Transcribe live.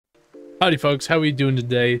Howdy folks, how are we doing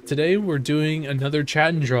today? Today we're doing another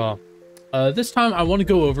chat and draw. This time I want to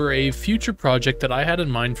go over a future project that I had in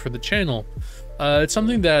mind for the channel. It's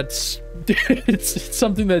something that's it's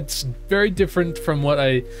something that's very different from what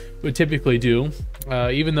I would typically do.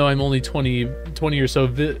 Even though I'm only 20 or so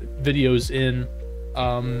videos in,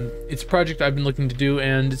 it's a project I've been looking to do,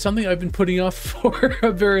 and it's something I've been putting off for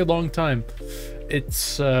a very long time.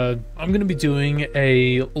 It's I'm going to be doing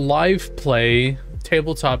a live play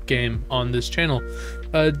tabletop game on this channel,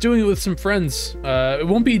 doing it with some friends. It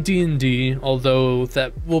won't be D&D, although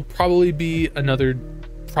that will probably be another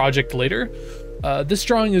project later. This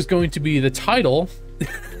drawing is going to be the title.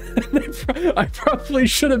 I probably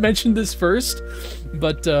should have mentioned this first,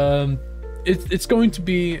 but it's going to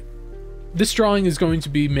be, this drawing is going to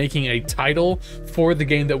be making a title for the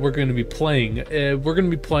game that we're going to be playing. We're going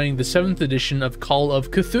to be playing the 7th edition of Call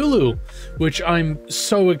of Cthulhu, which I'm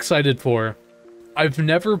so excited for. I've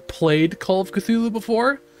never played Call of Cthulhu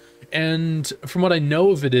before, and from what I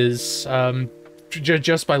know of it is,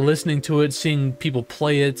 just by listening to it, seeing people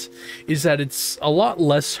play it, is that it's a lot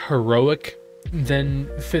less heroic than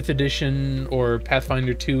 5th edition or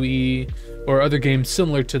Pathfinder 2e or other games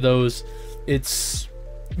similar to those.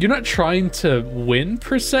 You're not trying to win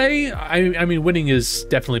per se. I mean, winning is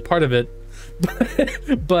definitely part of it,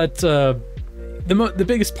 but the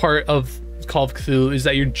biggest part of Call of Cthulhu is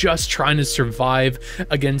that you're just trying to survive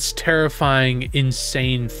against terrifying,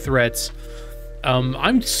 insane threats.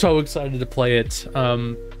 I'm so excited to play it.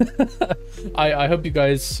 I hope you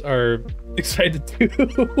guys are excited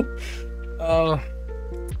too.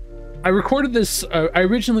 I recorded this. I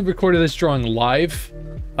originally recorded this drawing live.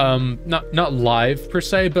 Not live per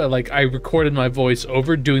se, but like I recorded my voice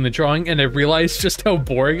over doing the drawing, and I realized just how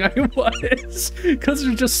boring I was, because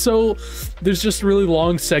there's just really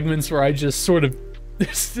long segments where I just sort of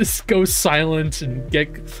just go silent and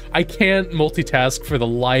I can't multitask for the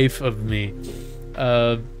life of me.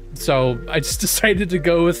 So I just decided to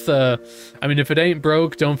go with I mean, if it ain't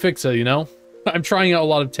broke, don't fix it, you know? I'm trying out a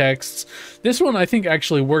lot of texts. This one I think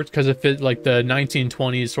actually worked because it fit like the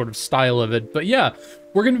 1920s sort of style of it. But yeah,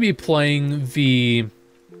 we're going to be playing the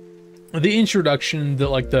introduction,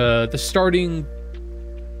 the starting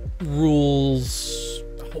rules.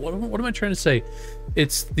 What am I trying to say?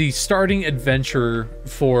 It's the starting adventure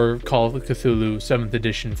for Call of Cthulhu 7th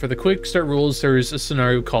edition. For the quick start rules, there's a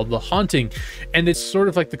scenario called The Haunting, and it's sort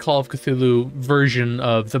of like the Call of Cthulhu version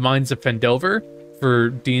of The Mines of Phandelver for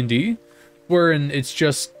D&D, wherein it's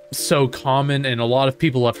just so common, and a lot of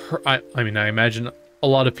people have heard, I mean, I imagine a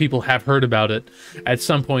lot of people have heard about it at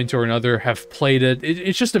some point or another, have played it.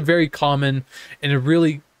 It's just a very common and a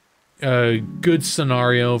really good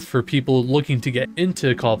scenario for people looking to get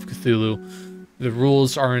into Call of Cthulhu. The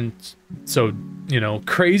rules aren't so, you know,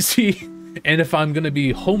 crazy. And if I'm going to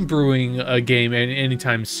be homebrewing a game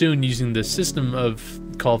anytime soon using the system of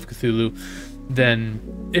Call of Cthulhu, then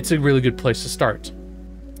it's a really good place to start.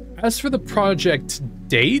 As for the project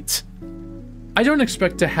date, I don't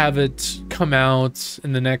expect to have it come out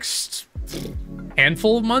in the next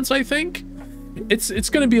handful of months, I think. It's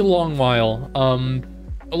going to be a long while.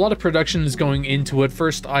 A lot of production is going into it.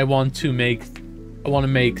 First, I want to make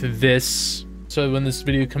this, so when this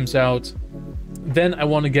video comes out, then I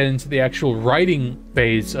want to get into the actual writing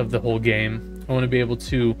phase of the whole game. I want to be able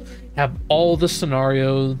to have all the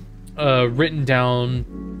scenario written down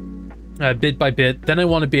bit by bit. Then I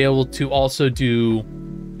want to be able to also do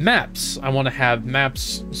maps. I want to have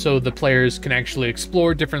maps so the players can actually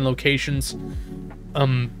explore different locations.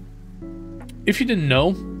 If you didn't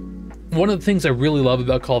know, one of the things I really love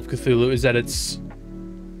about Call of Cthulhu is that it's,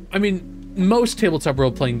 I mean, most tabletop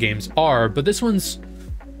role-playing games are, but this one's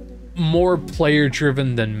more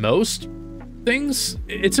player-driven than most things.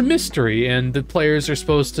 It's a mystery, and the players are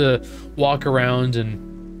supposed to walk around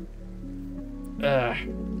and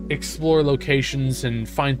explore locations and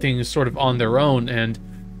find things sort of on their own, and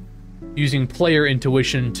using player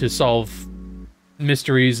intuition to solve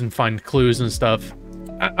mysteries and find clues and stuff.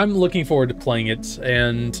 I'm looking forward to playing it,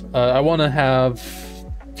 and I want to have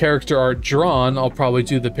character art drawn. I'll probably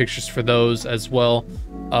do the pictures for those as well.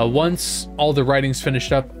 Once all the writing's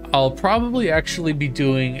finished up, I'll probably actually be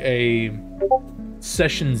doing a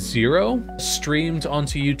session 0 streamed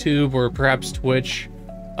onto YouTube or perhaps Twitch.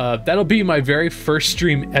 That'll be my very first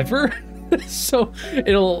stream ever. So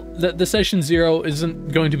the session 0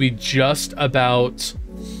 isn't going to be just about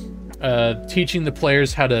teaching the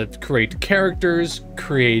players how to create characters,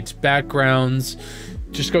 create backgrounds,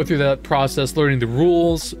 just go through that process, learning the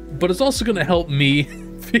rules, but it's also going to help me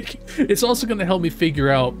figure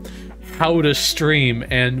out how to stream,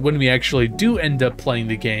 and when we actually do end up playing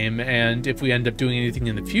the game, and if we end up doing anything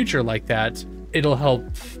in the future like that, it'll help,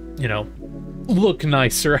 you know, look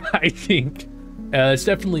nicer, I think. It's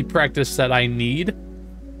definitely practice that I need,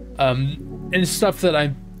 and stuff that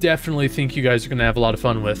I definitely think you guys are gonna have a lot of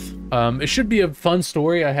fun with. It should be a fun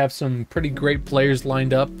story. I have some pretty great players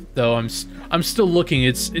lined up, though I'm still looking.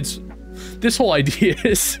 It's this whole idea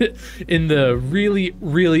is in the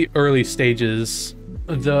really early stages.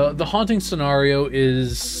 The haunting scenario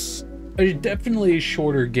is definitely a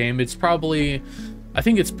shorter game. It's probably, I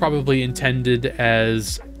think it's probably intended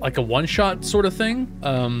as like a one-shot sort of thing.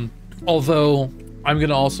 Although I'm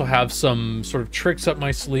gonna also have some sort of tricks up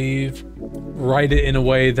my sleeve, write it in a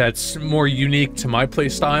way that's more unique to my play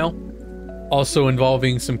style, also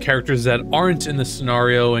involving some characters that aren't in the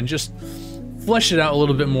scenario, and just flesh it out a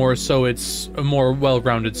little bit more so it's a more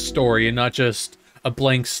well-rounded story and not just a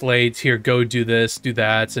blank slate, here, go do this, do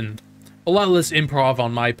that, and a lot less improv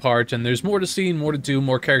on my part, and there's more to see, more to do,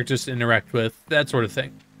 more characters to interact with, that sort of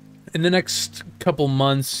thing. In the next couple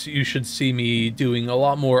months, you should see me doing a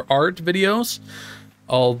lot more art videos.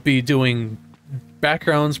 I'll be doing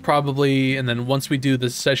backgrounds probably, and then once we do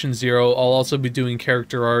the session 0, I'll also be doing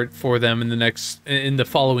character art for them in the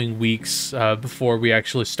following weeks before we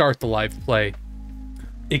actually start the live play.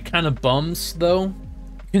 It kind of bums though,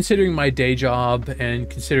 considering my day job and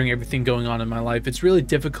considering everything going on in my life. It's really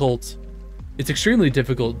difficult. It's extremely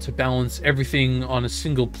difficult to balance everything on a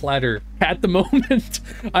single platter at the moment.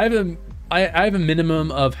 I have a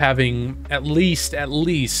minimum of having at least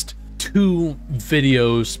 2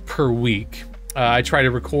 videos per week. I try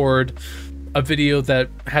to record a video that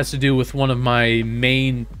has to do with one of my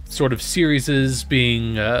main sort of series,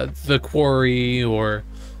 being The Quarry, or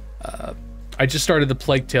I just started the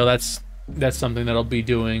Plague Tale. That's something that I'll be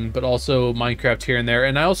doing, but also Minecraft here and there.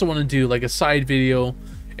 And I also want to do like a side video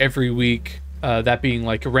every week, that being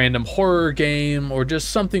like a random horror game or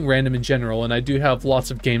just something random in general. And I do have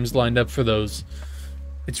lots of games lined up for those.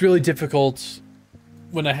 It's really difficult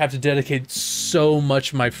when I have to dedicate so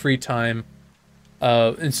much of my free time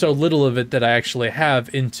and so little of it that I actually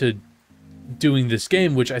have into doing this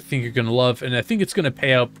game, which I think you're gonna love, and I think it's gonna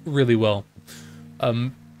pay out really well.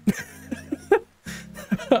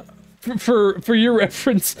 For your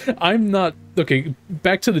reference, I'm not, okay,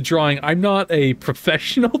 back to the drawing, I'm not a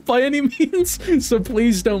professional by any means, so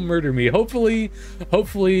please don't murder me. Hopefully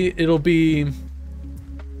it'll be,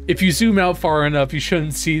 if you zoom out far enough, you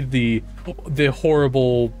shouldn't see the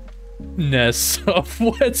horribleness of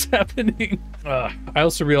what's happening. I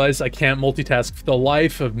also realize I can't multitask for the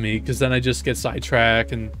life of me, because then I just get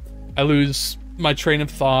sidetracked and I lose my train of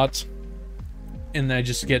thought, and I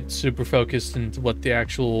just get super focused into what the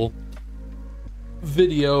actual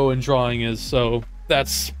video and drawing is. So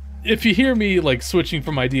that's, if you hear me like switching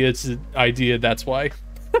from idea to idea, that's why.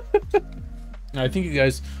 I think you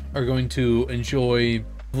guys are going to enjoy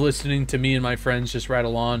listening to me and my friends just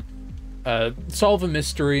rattle on, solve a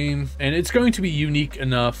mystery, and it's going to be unique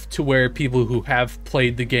enough to where people who have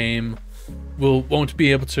played the game won't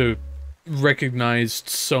be able to recognize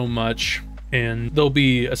so much, and there'll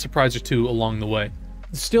be a surprise or two along the way.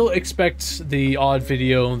 Still expect the odd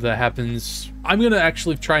video that happens. I'm gonna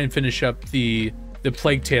actually try and finish up the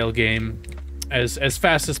Plague Tale game as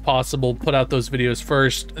fast as possible, put out those videos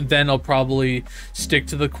first, and then I'll probably stick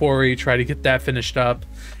to The Quarry, try to get that finished up.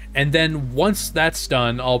 And then once that's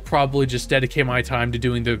done, I'll probably just dedicate my time to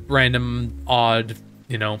doing the random odd,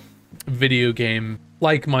 you know, video game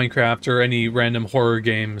like Minecraft or any random horror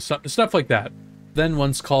game, stuff like that. Then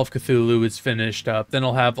once Call of Cthulhu is finished up, then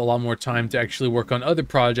I'll have a lot more time to actually work on other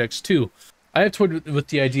projects too. I have toyed with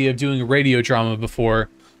the idea of doing a radio drama before.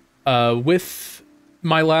 With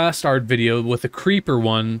my last art video, with the Creeper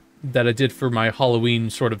one that I did for my Halloween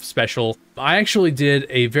sort of special, I actually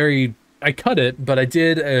did I cut it, but I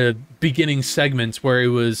did a beginning segment where it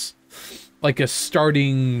was like a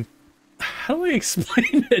starting, how do I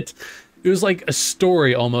explain it? It was like a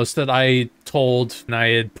story almost that I told, and I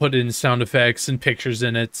had put in sound effects and pictures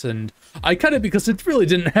in it, and I cut it because it really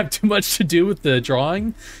didn't have too much to do with the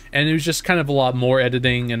drawing, and it was just kind of a lot more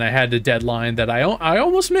editing, and I had a deadline that I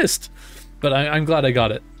almost missed, but I'm glad I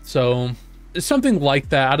got it. So it's something like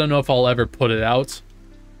that. I don't know if I'll ever put it out.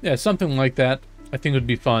 Yeah, something like that. I think it would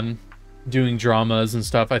be fun. Doing dramas and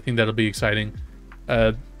stuff, I think that'll be exciting.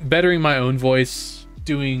 Bettering my own voice,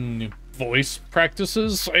 doing voice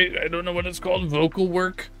practices, I don't know what it's called, vocal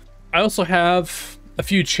work. I also have a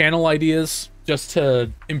few channel ideas just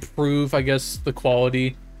to improve, I guess, the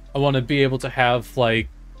quality. I want to be able to have, like,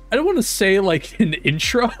 I don't want to say like an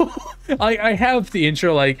intro. I have the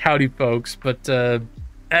intro like howdy folks, but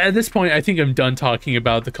At this point, I think I'm done talking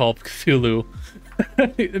about the Call of Cthulhu.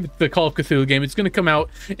 The Call of Cthulhu game. It's going to come out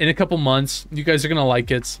in a couple months. You guys are going to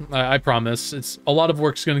like it. I promise. It's a lot of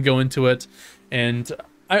work's going to go into it, and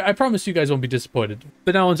I promise you guys won't be disappointed.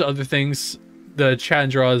 But now on to other things. The chat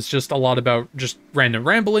and draw is just a lot about just random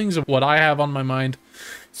ramblings of what I have on my mind.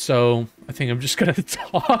 So I think I'm just going to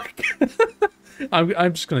talk.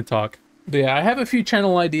 I'm just going to talk. But yeah, I have a few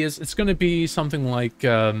channel ideas. It's going to be something like...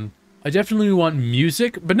 I definitely want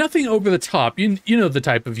music, but nothing over the top. You know the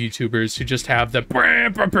type of YouTubers who just have the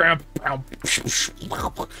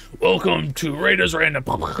welcome to Raiders Random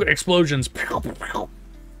explosions.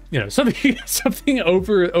 You know, something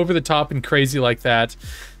over the top and crazy like that.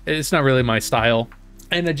 It's not really my style,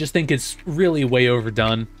 and I just think it's really way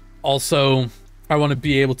overdone. Also, I want to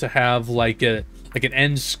be able to have like an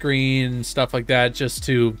end screen and stuff like that, just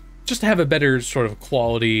to have a better sort of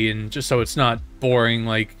quality, and just so it's not boring,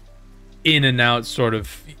 like in and out sort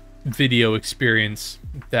of video experience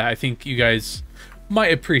that I think you guys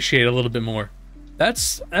might appreciate a little bit more.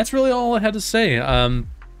 That's really all I had to say.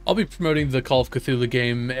 I'll be promoting the Call of Cthulhu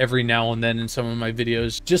game every now and then in some of my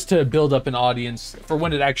videos, just to build up an audience for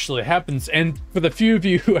when it actually happens. And for the few of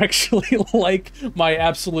you who actually like my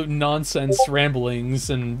absolute nonsense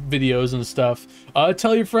ramblings and videos and stuff,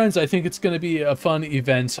 tell your friends. I think it's going to be a fun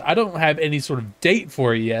event. I don't have any sort of date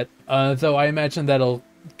for it yet, though I imagine that'll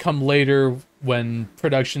come later when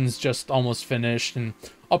production's just almost finished, and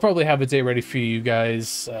I'll probably have a date ready for you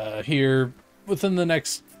guys here within the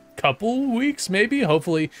next couple weeks, maybe,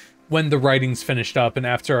 hopefully, when the writing's finished up and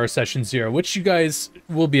after our session 0, which you guys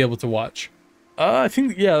will be able to watch. I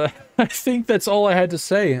think that's all I had to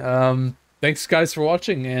say. Thanks guys for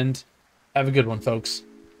watching, and have a good one, folks.